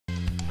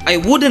I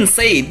wouldn't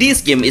say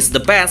this game is the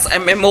best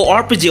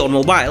MMORPG on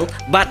mobile,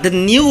 but the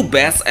new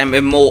best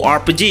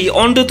MMORPG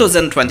on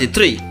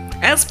 2023,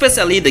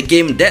 especially the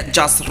game that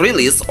just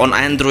released on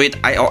Android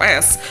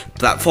iOS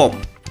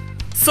platform.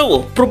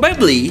 So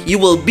probably you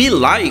will be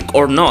like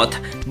or not,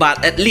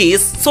 but at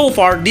least so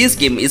far this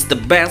game is the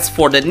best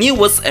for the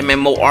newest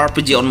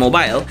MMORPG on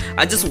mobile.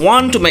 I just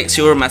want to make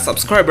sure my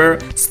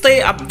subscribers stay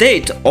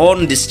updated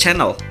on this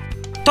channel.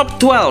 Top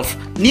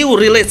 12 New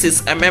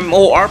Releases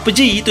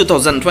MMORPG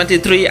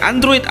 2023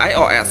 Android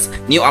iOS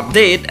New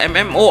Update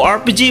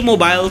MMORPG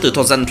Mobile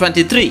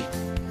 2023.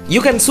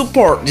 You can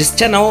support this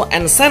channel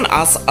and send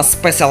us a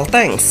special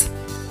thanks.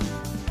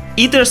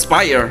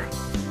 Etherspire.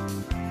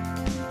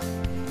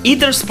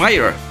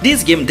 Etherspire,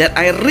 this game that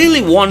I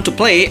really want to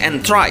play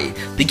and try.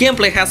 The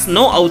gameplay has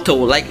no auto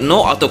like no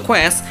auto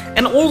quest,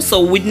 and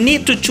also we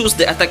need to choose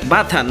the attack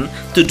button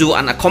to do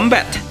a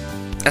combat.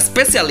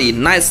 Especially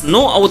nice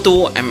no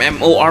auto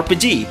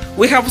MMORPG.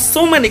 We have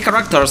so many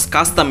characters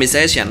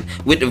customization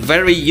with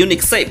very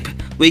unique shape.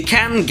 We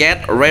can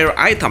get rare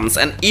items,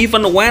 and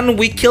even when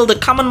we kill the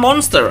common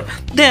monster,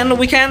 then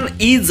we can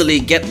easily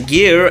get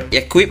gear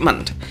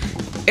equipment.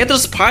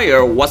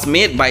 Etherspire was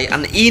made by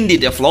an indie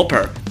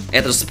developer.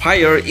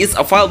 Etherspire is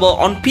available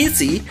on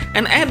PC,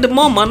 and at the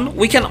moment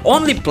we can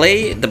only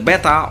play the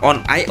beta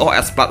on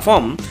iOS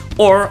platform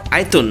or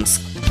iTunes.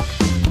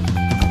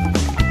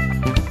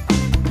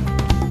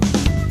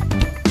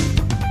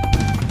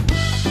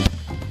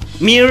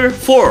 Mirror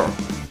 4.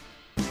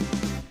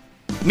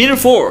 Mirror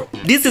 4.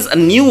 This is a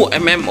new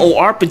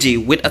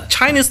MMORPG with a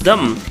Chinese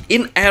dub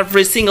in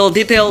every single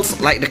details,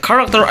 like the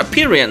character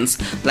appearance,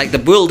 like the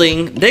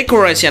building,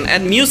 decoration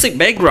and music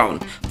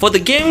background. For the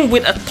game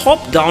with a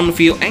top-down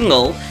view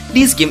angle,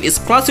 this game is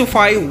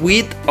classified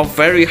with a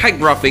very high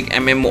graphic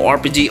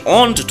MMORPG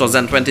on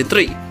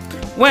 2023.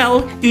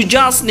 Well, you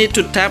just need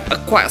to tap a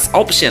quest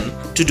option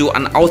to do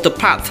an auto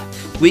path.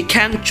 We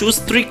can choose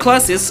 3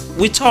 classes,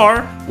 which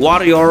are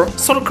Warrior,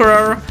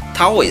 Sorcerer,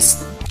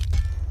 Taoist.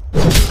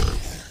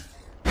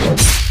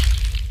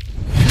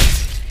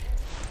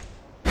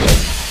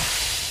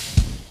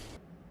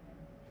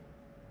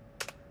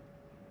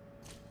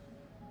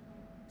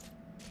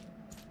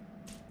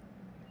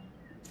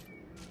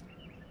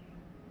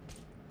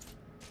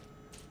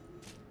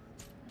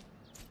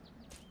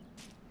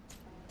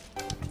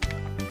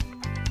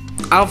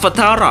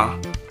 Alphatara,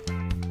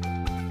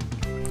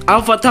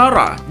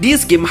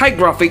 this game high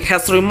graphic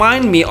has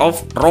remind me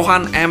of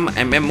Rohan M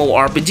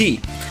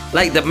MMORPG,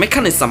 like the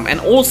mechanism and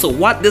also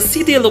what the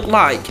city look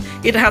like.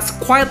 It has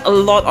quite a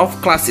lot of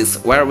classes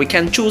where we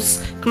can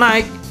choose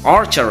Knight,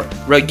 Archer,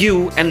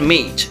 Ragu and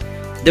Mage.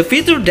 The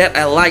feature that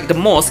I like the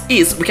most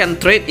is we can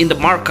trade in the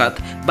market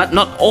but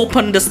not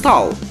open the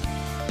stall.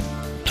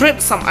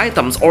 Trade some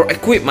items or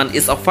equipment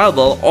is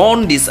available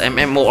on this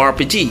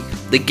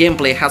MMORPG. The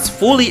gameplay has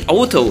fully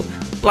auto,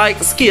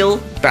 like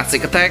skill,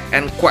 basic attack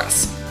and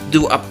quest.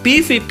 Do a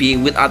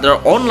PvP with other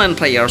online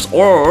players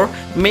or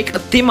make a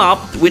team up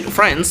with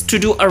friends to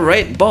do a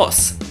raid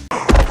boss.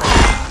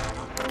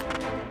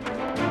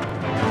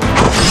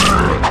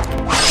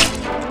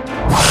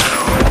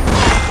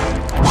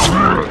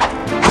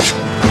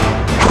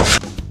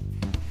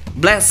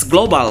 Blast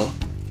Global.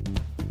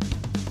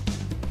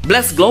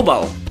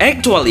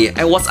 Actually,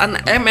 I was an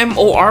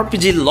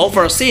MMORPG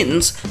lover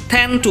since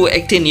 10 to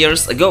 18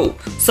 years ago,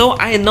 so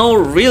I know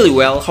really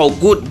well how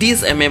good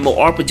this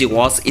MMORPG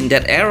was in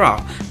that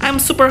era. I'm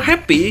super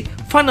happy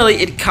finally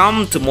it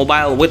come to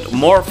mobile with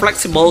more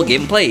flexible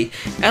gameplay,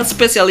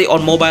 especially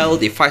on mobile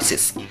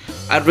devices.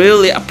 I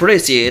really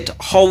appreciate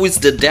how is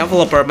the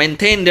developer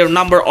maintain their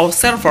number of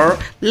server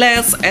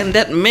less, and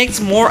that makes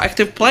more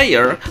active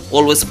player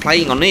always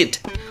playing on it.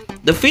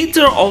 The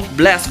feature of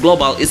Blast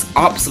Global is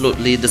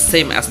absolutely the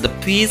same as the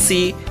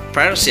PC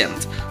version,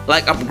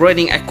 like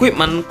upgrading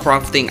equipment,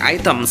 crafting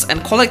items,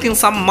 and collecting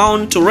some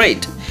mount to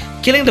raid,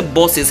 killing the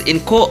bosses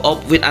in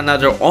co-op with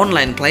another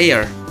online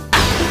player.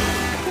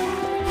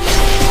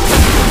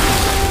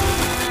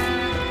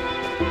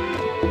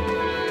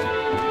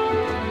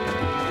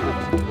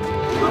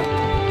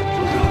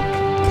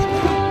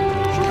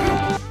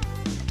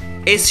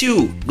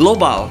 SU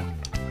Global.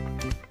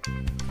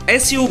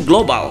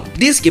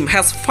 This game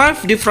has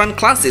 5 different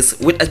classes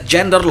with a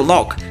gender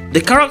lock.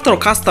 The character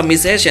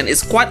customization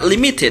is quite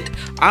limited.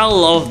 I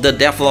love the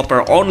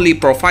developer only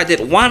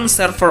provided one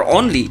server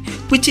only,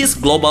 which is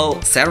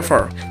global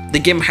server. The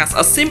game has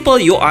a simple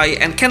UI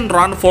and can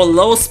run for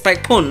low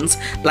spec phones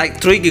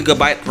like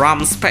 3GB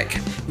RAM spec.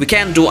 We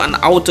can do an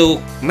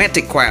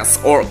automatic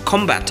quest or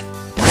combat.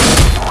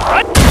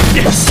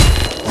 Yes.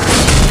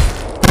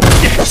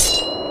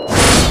 Yes.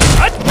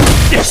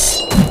 Yes.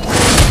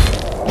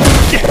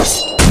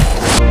 Yes.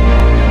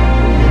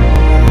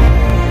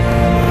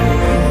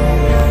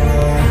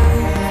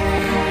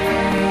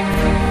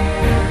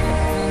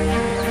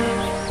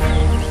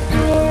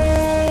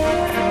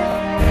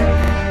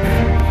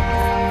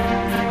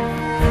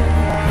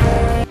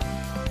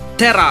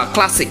 Terra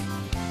Classic.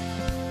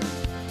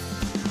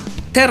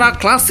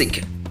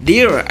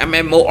 Dear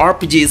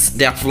MMORPG's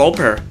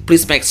developer,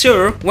 please make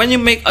sure when you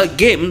make a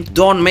game,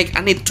 don't make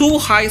any too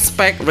high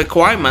spec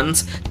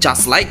requirements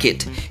just like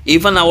it.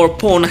 Even our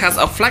phone has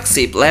a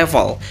flagship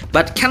level,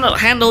 but cannot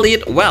handle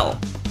it well.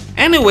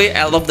 Anyway,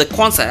 I love the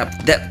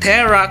concept that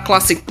Terra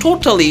Classic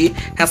totally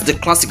has the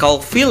classical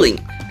feeling,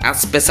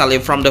 especially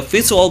from the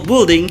visual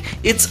building.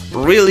 It's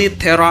really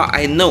Terra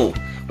I know.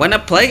 When I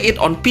play it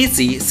on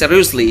PC,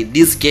 seriously,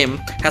 this game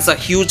has a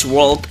huge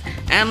world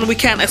and we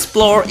can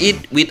explore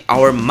it with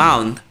our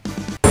mount.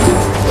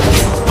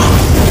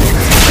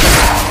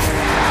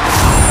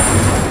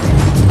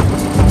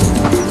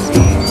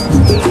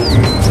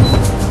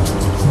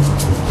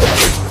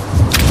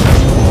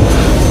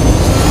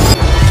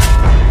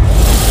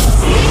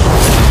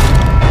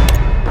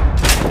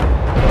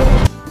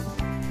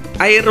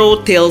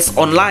 Aero Tales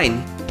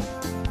Online.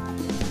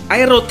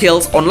 Aero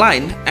Tales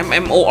Online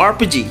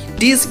MMORPG.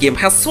 This game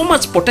has so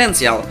much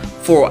potential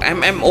for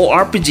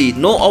MMORPG.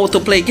 No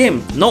autoplay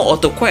game, no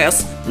auto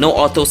quest, no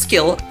auto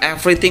skill,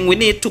 everything we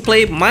need to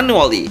play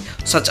manually.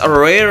 Such a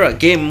rare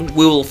game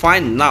we will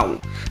find now.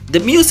 The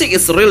music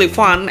is really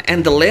fun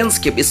and the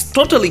landscape is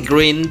totally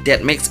green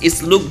that makes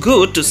it look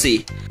good to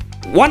see.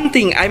 One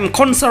thing I'm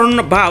concerned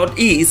about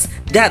is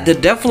that the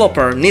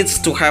developer needs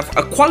to have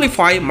a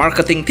qualified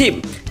marketing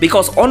team,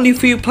 because only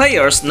few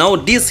players know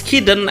this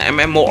hidden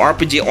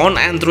MMORPG on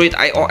Android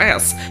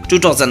iOS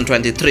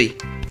 2023.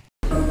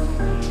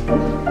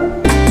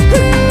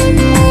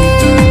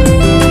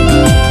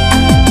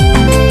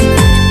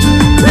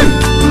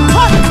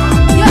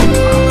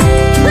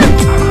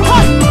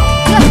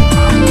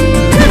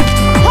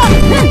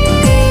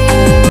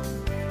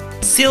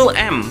 Seal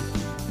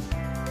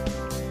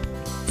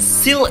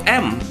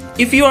M.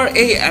 If you are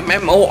a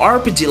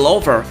MMORPG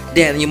lover,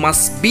 then you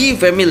must be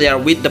familiar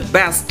with the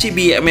best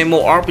chibi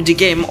MMORPG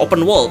game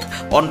open world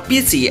on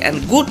PC,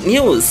 and good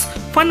news,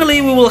 finally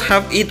we will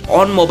have it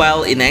on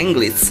mobile in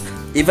English.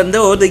 Even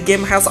though the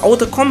game has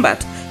auto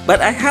combat,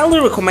 but I highly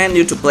recommend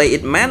you to play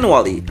it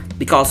manually,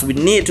 because we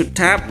need to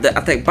tap the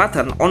attack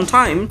button on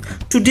time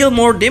to deal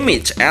more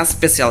damage,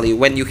 especially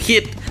when you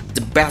hit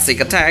the basic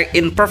attack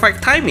in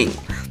perfect timing.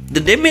 The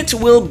damage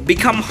will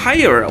become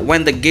higher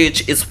when the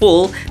gauge is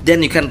full,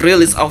 then you can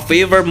release a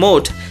favor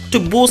mode to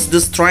boost the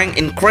strength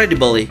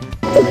incredibly.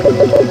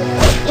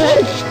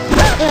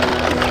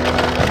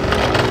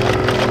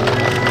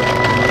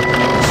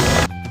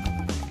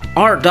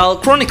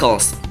 Ardal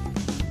Chronicles.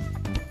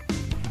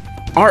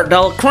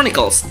 Ardal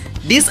Chronicles.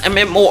 This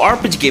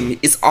MMORPG game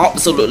is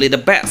absolutely the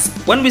best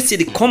when we see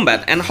the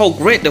combat and how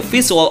great the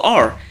visuals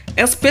are.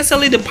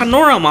 Especially the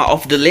panorama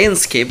of the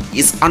landscape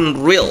is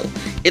unreal.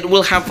 It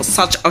will have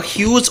such a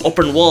huge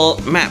open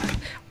world map.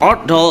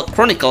 Ardal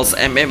Chronicles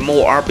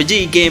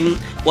MMORPG game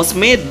was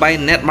made by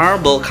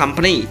Netmarble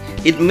company.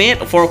 It made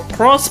for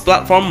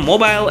cross-platform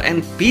mobile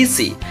and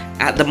PC.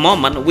 At the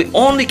moment, we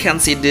only can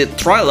see the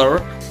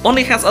trailer,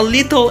 only has a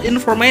little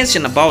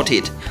information about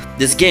it.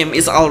 This game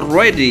is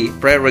already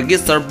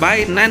pre-registered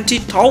by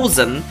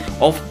 90,000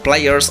 of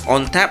players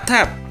on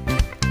TapTap.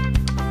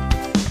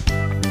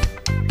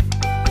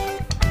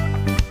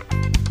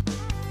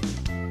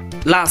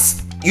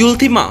 Last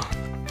Ultima.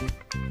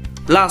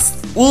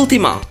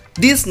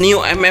 This new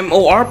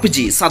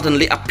MMORPG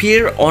suddenly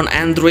appeared on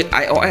Android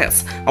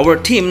iOS. Our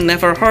team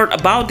never heard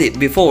about it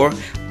before,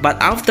 but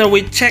after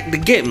we checked the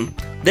game,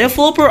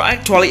 developer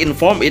actually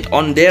informed it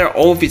on their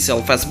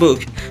official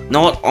Facebook,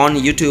 not on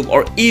YouTube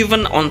or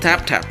even on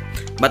TapTap.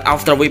 But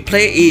after we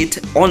play it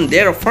on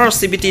their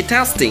first CBT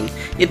testing,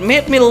 it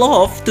made me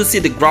love to see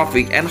the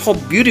graphic and how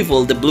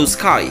beautiful the blue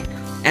sky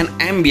and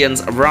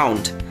ambience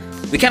around.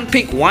 We can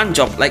pick one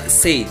job like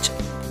Sage,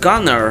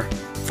 Gunner,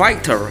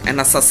 Fighter,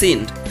 and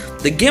Assassin.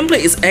 The gameplay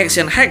is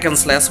action hack and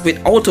slash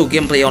with auto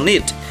gameplay on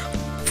it.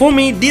 For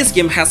me, this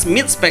game has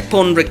mid-spec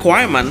phone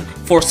requirement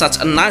for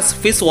such a nice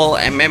visual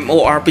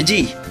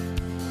MMORPG.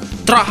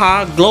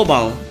 Traha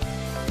Global.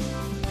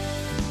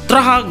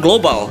 Traha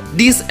Global.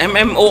 This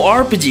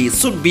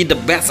MMORPG should be the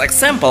best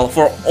example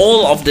for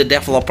all of the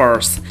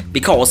developers,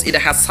 because it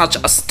has such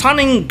a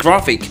stunning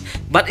graphic,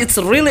 but it's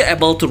really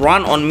able to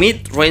run on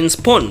mid-range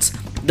phones.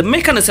 The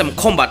mechanism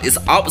combat is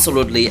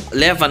absolutely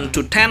 11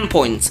 to 10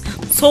 points.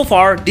 So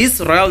far, this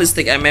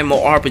realistic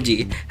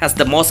MMORPG has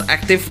the most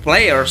active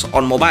players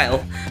on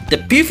mobile. The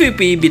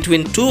PvP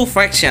between two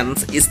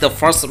factions is the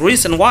first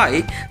reason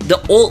why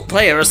the old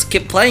players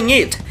keep playing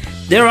it.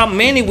 There are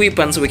many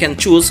weapons we can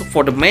choose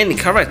for the main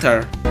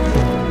character.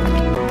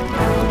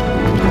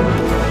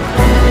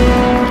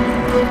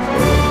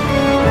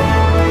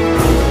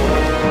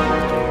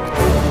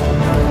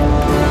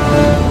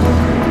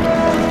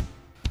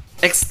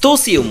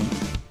 Extosium.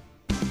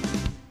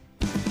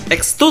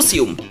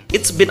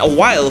 It's been a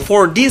while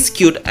for this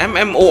cute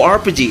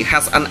MMORPG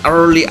has an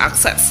early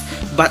access,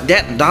 but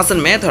that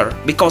doesn't matter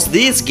because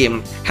this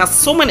game has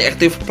so many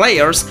active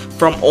players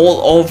from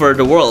all over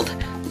the world.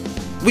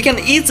 We can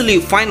easily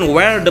find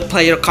where the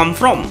player come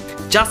from,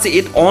 just see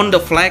it on the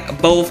flag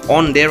above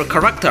on their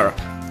character.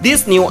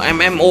 This new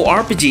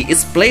MMORPG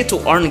is play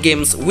to earn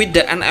games with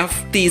the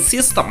NFT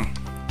system.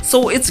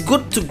 so it's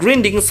good to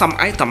grinding some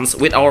items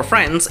with our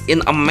friends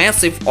in a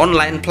massive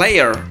online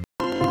player.